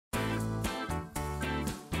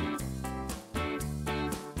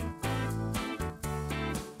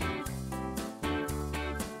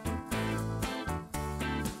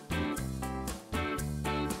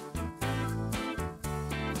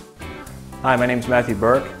Hi, my name is Matthew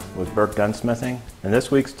Burke with Burke Gunsmithing, and this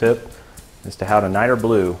week's tip is to how to niter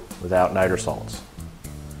blue without niter salts.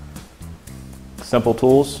 Simple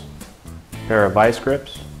tools: a pair of vice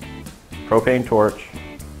grips, propane torch,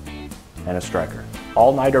 and a striker.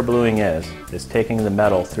 All niter bluing is taking the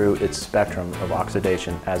metal through its spectrum of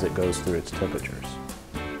oxidation as it goes through its temperatures.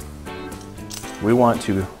 We want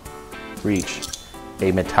to reach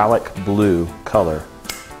a metallic blue color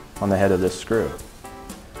on the head of this screw.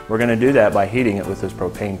 We're going to do that by heating it with this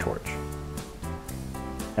propane torch.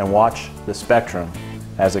 And watch the spectrum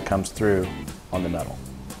as it comes through on the metal.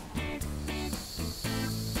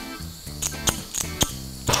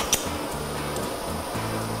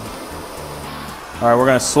 Alright, we're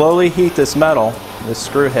going to slowly heat this metal, this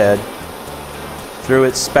screw head, through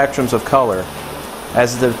its spectrums of color.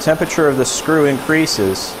 As the temperature of the screw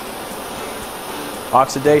increases,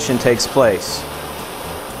 oxidation takes place.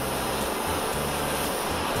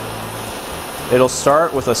 It'll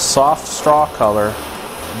start with a soft straw color,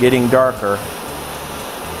 getting darker.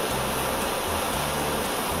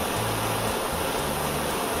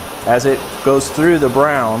 As it goes through the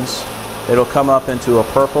browns, it'll come up into a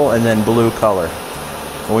purple and then blue color.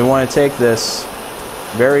 And we want to take this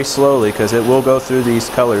very slowly because it will go through these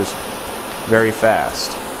colors very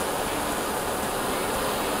fast.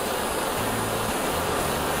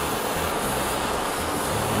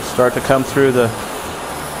 It'll start to come through the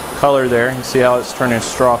color there. You can see how it's turning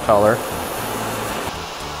straw color.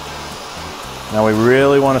 Now we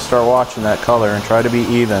really want to start watching that color and try to be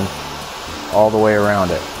even all the way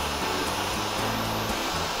around it.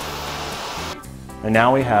 And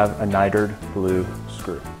now we have a nitered blue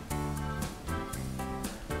screw.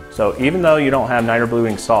 So even though you don't have niter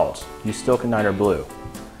bluing salts, you still can niter blue.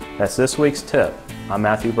 That's this week's tip. I'm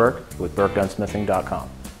Matthew Burke with BurkeGunsmithing.com.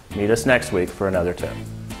 Meet us next week for another tip.